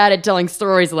very bad at telling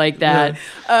stories like that.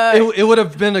 It would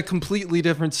have been a completely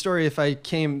different story if I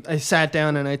sat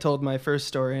down and I told my first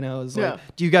story and I was like, Yeah.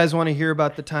 do you guys want to hear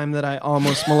about the time that I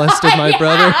almost molested my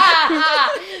brother?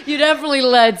 You definitely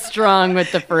led strong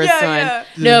with the first Yeah, one.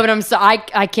 yeah. No, but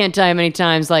I can't tell you how many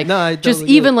times like No, I just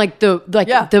totally even get it.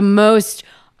 like the most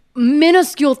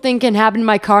minuscule thing can happen in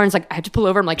my car, and it's like I have to pull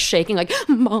over. I'm like shaking, like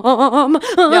Mom,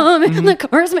 the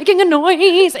car's making a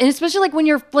noise, and especially like when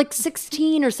you're like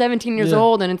 16 or 17 years Yeah.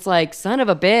 old, and it's like son of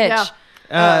a bitch.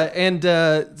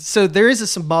 Yeah. So there is a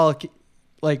symbolic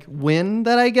like win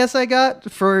that I guess I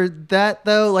got for that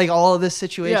though, like all of this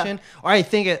situation. Or I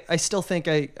still think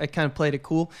I kind of played it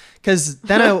cool because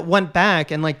then I went back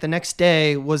and like the next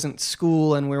day wasn't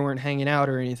school and we weren't hanging out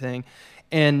or anything.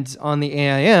 And on the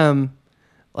AIM,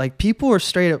 like people were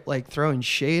straight up like throwing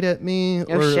shade at me,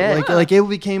 or shit. like it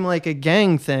became like a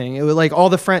gang thing. It was like all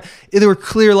the there were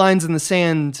clear lines in the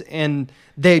sand, and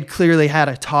they'd clearly had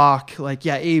a talk. Like,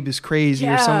 yeah, Abe is crazy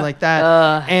or something like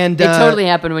that. And it totally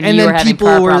happened when and you then were having people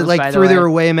car were problems, by like the threw their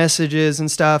way. away messages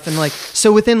and stuff, and like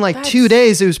so within like 2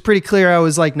 days, it was pretty clear I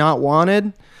was like not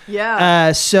wanted.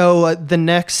 Yeah. So the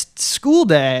next school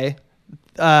day,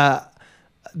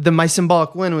 my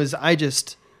symbolic win was I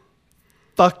just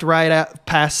fucked right out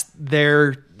past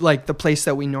their like the place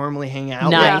that we normally hang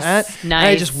out Nice, at. And I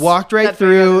nice. just walked right That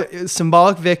through. It was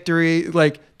symbolic victory.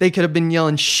 Like they could have been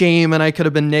yelling shame, and I could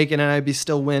have been naked, and I'd be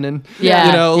still winning. Yeah,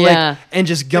 you know, yeah. like and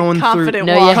just going confident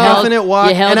through. walk. No, you confident walk.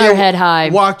 You held and your I head high.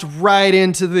 Walked right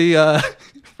into the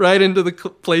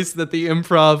place that the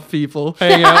improv people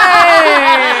hang out.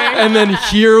 And then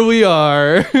here we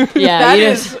are. Yeah, That you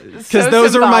is just- Because so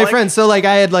those are my symbolic. friends. So like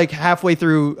I had like halfway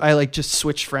through, I like just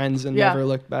switched friends and Yeah. never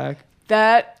looked back.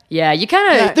 That yeah, you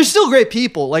kind of. They're still great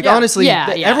people. Like Yeah. honestly,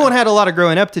 Yeah, yeah. everyone had a lot of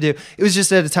growing up to do. It was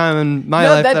just at a time in my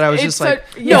life that I was it's just like,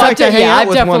 so- in yeah, fact, I hang out I've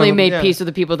with one of definitely them. made Yeah. peace with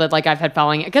the people that like I've had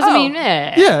following it. Because I Oh. mean,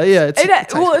 Yeah, yeah. It's well,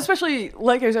 excellent. especially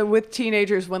like I said with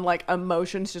teenagers when like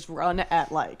emotions just run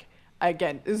at like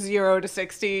again 0 to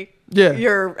 60. Yeah.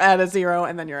 You're at a 0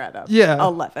 and then you're at a Yeah.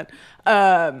 11.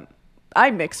 I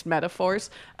mixed metaphors,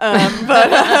 but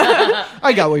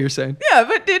I got what you're saying. yeah,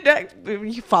 but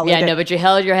you followed yeah, it. no, but you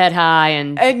held your head high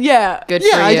and And yeah, good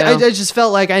Yeah, for you. I just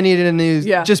felt like I needed a new.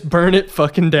 Yeah. Just burn it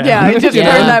fucking down. yeah, I just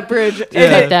Yeah. burned that bridge. hit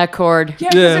And that chord. yeah,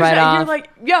 'cause Yeah. there's Right that- off. you're like,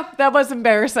 yeah, that was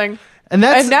embarrassing. and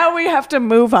that's And now we have to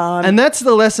move on. and that's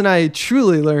the lesson I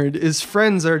truly learned: is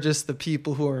friends are just the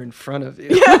people who are in front of you.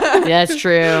 That's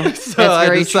true. So That's I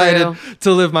very decided true.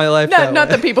 to live my life that not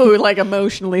way. the people who like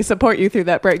emotionally support you through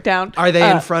that breakdown. Are they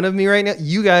in front of me right now?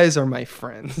 You guys are my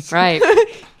friends. Right.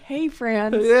 Hey,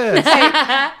 friends.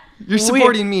 Yes. You're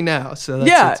supporting me now, so that's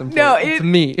Yeah, what's no, important to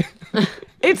me.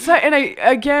 It's and I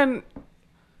again,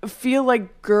 feel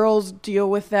like girls deal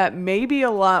with that maybe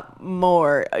a lot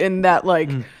more in that like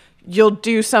you'll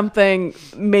do something,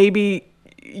 maybe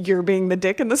you're being the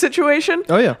dick in the situation.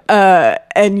 Oh yeah.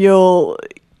 And you'll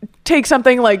take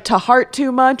something like to heart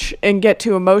too much and get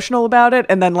too emotional about it,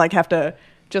 and then like have to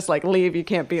just like leave. You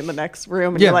can't be in the next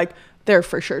room, and you're like, they're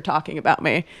for sure talking about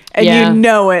me, and you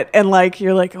know it, and like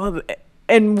you're like, well.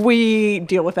 And we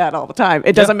deal with that all the time.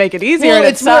 It doesn't make it easier. Well,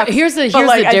 And it sucks, here's the but,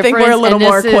 like, difference. I think we're a little and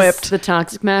more this equipped. is the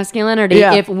toxic masculinity.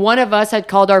 Yeah. If one of us had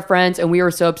called our friends and we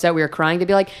were so upset we were crying, they'd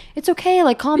be like, "It's okay,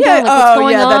 like calm down, like what's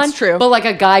going on?" That's true. But like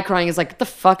a guy crying is like, "What the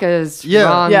fuck is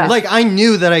wrong?" Yeah. Like I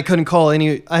knew that I couldn't call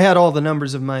any. I had all the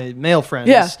numbers of my male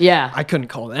friends. Yeah. I couldn't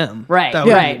call them. Right, That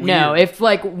would be right. weird. No, if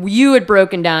like you had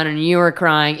broken down and you were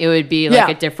crying, it would be like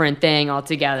Yeah. a different thing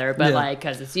altogether. But Yeah. like,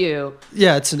 because it's you,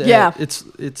 Yeah, it's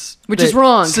Which is wrong.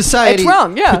 Society. It's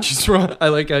wrong, yeah. Which is wrong. I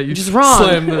like how you is wrong.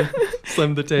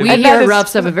 slam the table. we And here that is-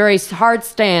 Ruffs have a very hard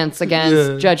stance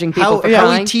against judging people how, for how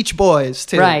crying. we teach boys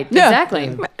too. Right, Yeah.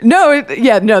 exactly. No,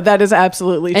 that is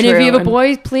absolutely And true. if you have a And-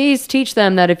 boy, please teach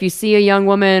them that if you see a young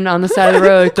woman on the side of the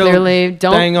road, Don't clearly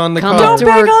don't bang on the come car. up to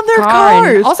Don't her bang on their car. And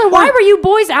cars. also, why were you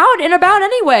boys out and about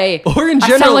anyway? Or in I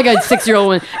general- sound like a 6-year-old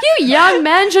woman. You young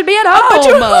men should be at but home.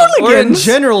 you hooligans. Or in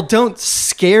general, don't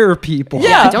scare people.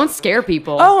 Yeah. Don't scare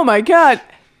people. Oh my god,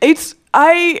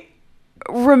 I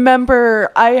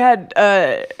remember I had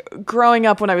growing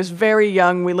up when I was very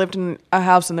young. We lived in a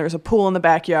house and there was a pool in the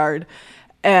backyard,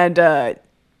 and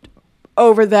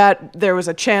over that there was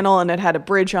a channel and it had a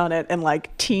bridge on it, and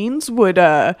like teens would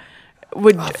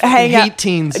hang hate out.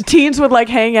 teens. Teens would like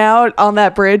hang out on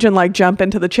that bridge and like jump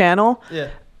into the channel. Yeah.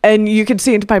 And you could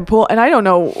see into my pool, and I don't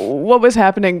know what was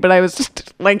happening, but I was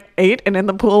just like 8 and in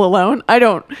the pool alone. I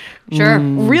don't Sure.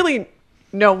 really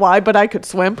know why, but I could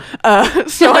swim,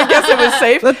 so I guess it was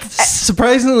safe. That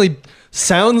surprisingly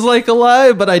sounds like a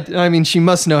lie, but I mean, she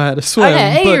must know how to swim.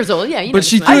 Okay, 8 but- years old. Yeah, you know But to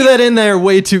she swim. threw that in there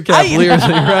way too cavalierly,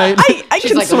 right? I She's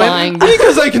can like swim lying.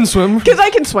 Because I can swim. because I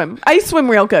can swim. I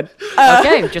swim real good.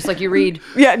 Okay, just like you read.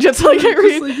 Yeah, just like I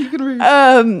read. Like you can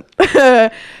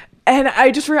read. And I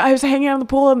just I was hanging out in the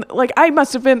pool, and like I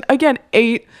must have been again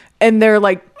 8, and they're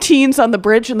like teens on the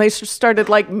bridge, and they started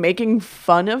like making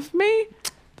fun of me.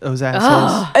 Those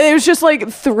assholes. And it was just like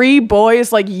 3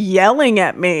 boys like yelling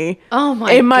at me. Oh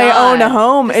my in my God. own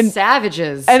home, The and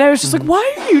savages. and I was just like,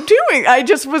 "What are you doing?" I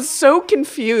just was so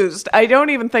confused. I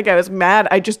don't even think I was mad.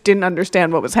 I just didn't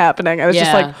understand what was happening. I was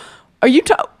just Yeah. like, "Are you?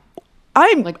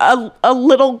 I'm Like- a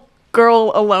little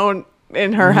girl alone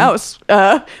in her house.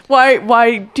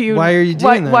 Why do you? Why are you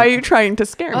doing that? Why are you trying to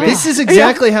scare me?" This is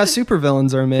exactly how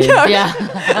supervillains are made. yeah.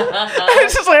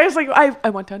 It's just like, I was like, I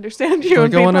want to understand you. Like,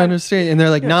 and I be want to fine. understand. And they're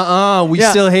like, nah, we Yeah.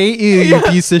 still hate you, you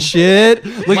piece of shit.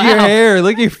 Look at your Wow. hair.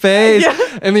 Look at your face. Yeah.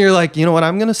 And then you're like, you know what?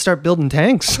 I'm going to start building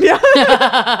tanks.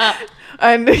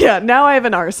 And yeah, now I have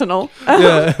an arsenal.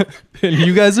 Yeah. And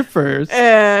you guys are first.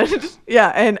 And yeah,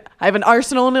 and I have an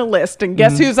arsenal and a list, and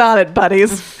guess who's on it,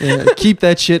 buddies? Yeah. Keep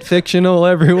that shit fictional,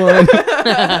 everyone.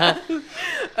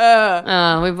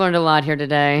 We've learned a lot here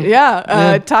today. Yeah,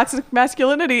 Yeah. toxic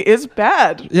masculinity is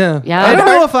bad. Yeah. Yeah. I don't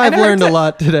know if I've And it learned a hurts.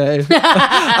 lot today.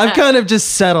 I've kind of just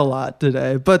said a lot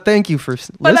today, but thank you for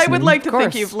But listening. I would like to think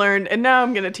course. you've learned, and now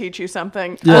I'm going to teach you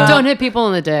something. Yeah. Well, don't hit people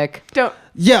in the dick. Don't.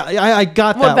 Yeah, I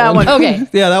got Well, that, that one. one. Okay.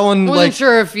 Yeah, that one. Wasn't Like,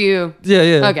 sure if you.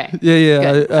 yeah. Okay.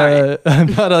 Yeah. Good. All I'm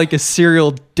not like a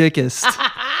serial dickist.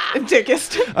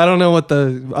 Dickest. I don't know what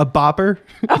a bopper.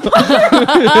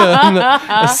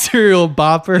 A serial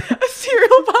bopper.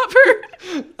 Serial popper.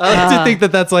 I like to think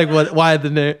that's like why the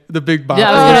big bopper.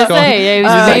 Yeah, I was is gonna called. say. Yeah, he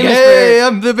was Like, famous hey, for.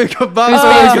 I'm the big bopper. famous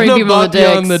I'm for gonna hitting people bop with you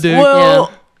on the dicks. dick.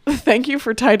 Well, thank you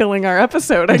for titling our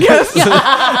episode, I guess.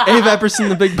 Abe Epperson,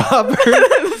 the big bopper.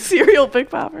 Serial Big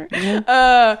Popper.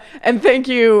 And thank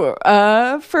you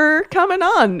for coming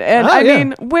on. And Oh, I yeah.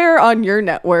 mean, we're on your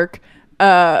network.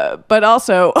 But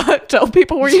also tell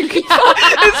people where you can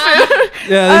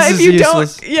Yeah, this if is you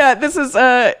useless. don't, yeah, this is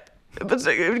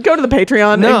go to the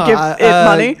Patreon and give it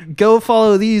money. Go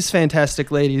follow these fantastic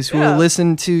ladies who Yeah. will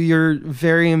listen to your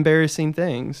very embarrassing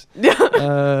things. Yeah.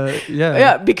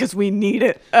 Yeah, because we need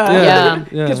it. Yeah.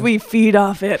 Because we feed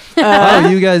off it. Oh,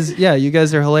 you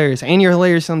guys are hilarious, and you're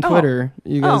hilarious on Twitter.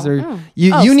 You guys Oh. are.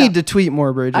 You Oh, need stop. to tweet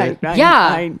more, Bridget.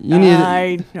 Yeah. You need-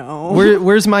 I know.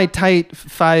 Where's my tight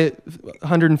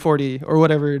 540 or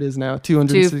whatever it is now?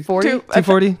 260. 240?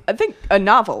 240? I think a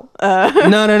novel.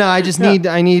 No. I just need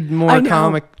more I know.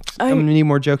 comic. I'm gonna need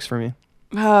more jokes from you.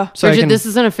 So I Bridget, can, this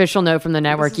is an official note from the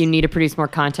network. You need to produce more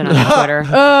content on your Twitter.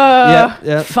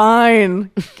 Yep.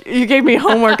 Fine. You gave me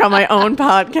homework on my own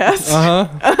podcast.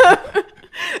 Uh-huh.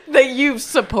 that you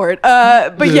support.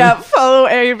 But yeah, follow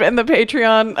Abe and the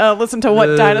Patreon. Listen to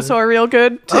What Dinosaur Real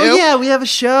Good too. Oh yeah, we have a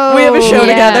show. We have a show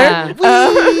Yeah.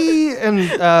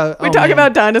 together. We talk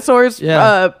about dinosaurs,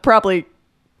 probably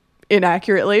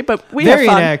inaccurately, but we Very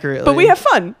have fun. inaccurately. But we have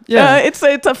fun. Yeah. It's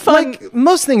a fun. like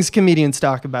most things comedians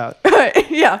talk about.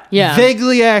 Yeah. Yeah.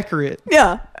 Vaguely accurate.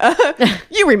 Yeah.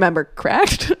 You remember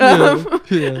Cracked?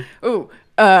 Yeah. Ooh.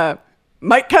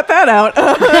 Might cut that out.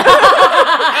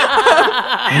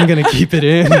 I'm gonna keep it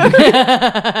in.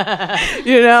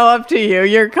 Up to you.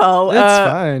 Your call.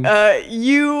 That's fine.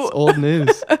 You. Old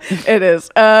news. It is.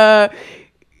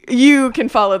 You can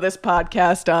follow this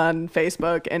podcast on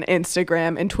Facebook and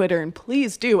Instagram and Twitter, and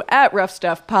please do at Rough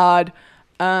Stuff Pod.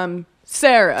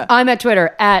 Sarah. I'm at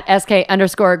Twitter at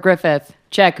sk_Griffith.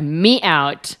 Check me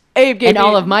out. Abe gave and me-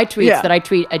 all of my tweets yeah. that I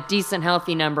tweet a decent,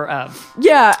 healthy number of.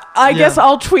 Yeah, I guess Yeah.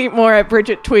 I'll tweet more at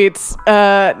Bridget Tweets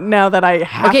now that I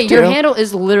have Okay, to. your handle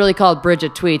is literally called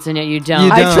Bridget Tweets, and yet you don't.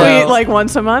 You I don't. tweet like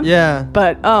once a month. Yeah.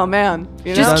 But oh man,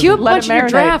 Just queue up a let bunch it of your marinate.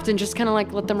 draft and just kind of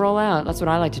like let them roll out. That's what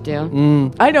I like to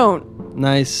do. I don't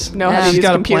Nice. know how to She's use She's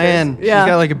got computers. a plan. Yeah.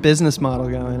 She's got like a business model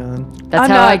going on. That's I'm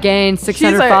how not- I gained 600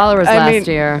 She's like- followers I last mean-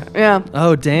 year. Yeah,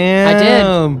 Oh damn. I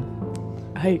did.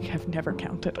 I have never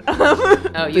counted.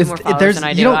 Oh, you have more followers than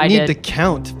I do. You don't I need did. to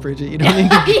count, Bridget. You don't need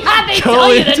to Yeah, they go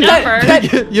tell you the into-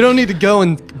 number. You don't need to go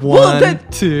in Well, 1,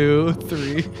 that- 2,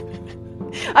 3.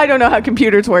 I don't know how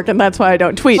computers work, and that's why I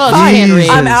don't tweet. Well, Fine, you can't read.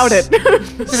 I'm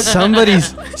outed. Somebody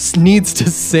needs to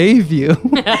save you.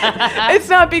 It's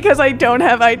not because I don't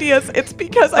have ideas. It's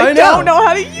because I I know. don't know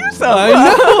how to use them.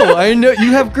 I know.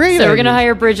 You have great So we're gonna ideas.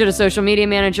 hire Bridget, a social media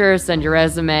manager. Send your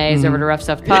resumes over to Rough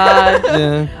Stuff Pod.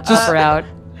 Yeah. Just Just her out.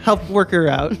 help work her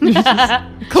out.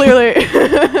 Clearly.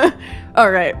 All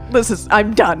right.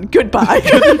 I'm done. Goodbye.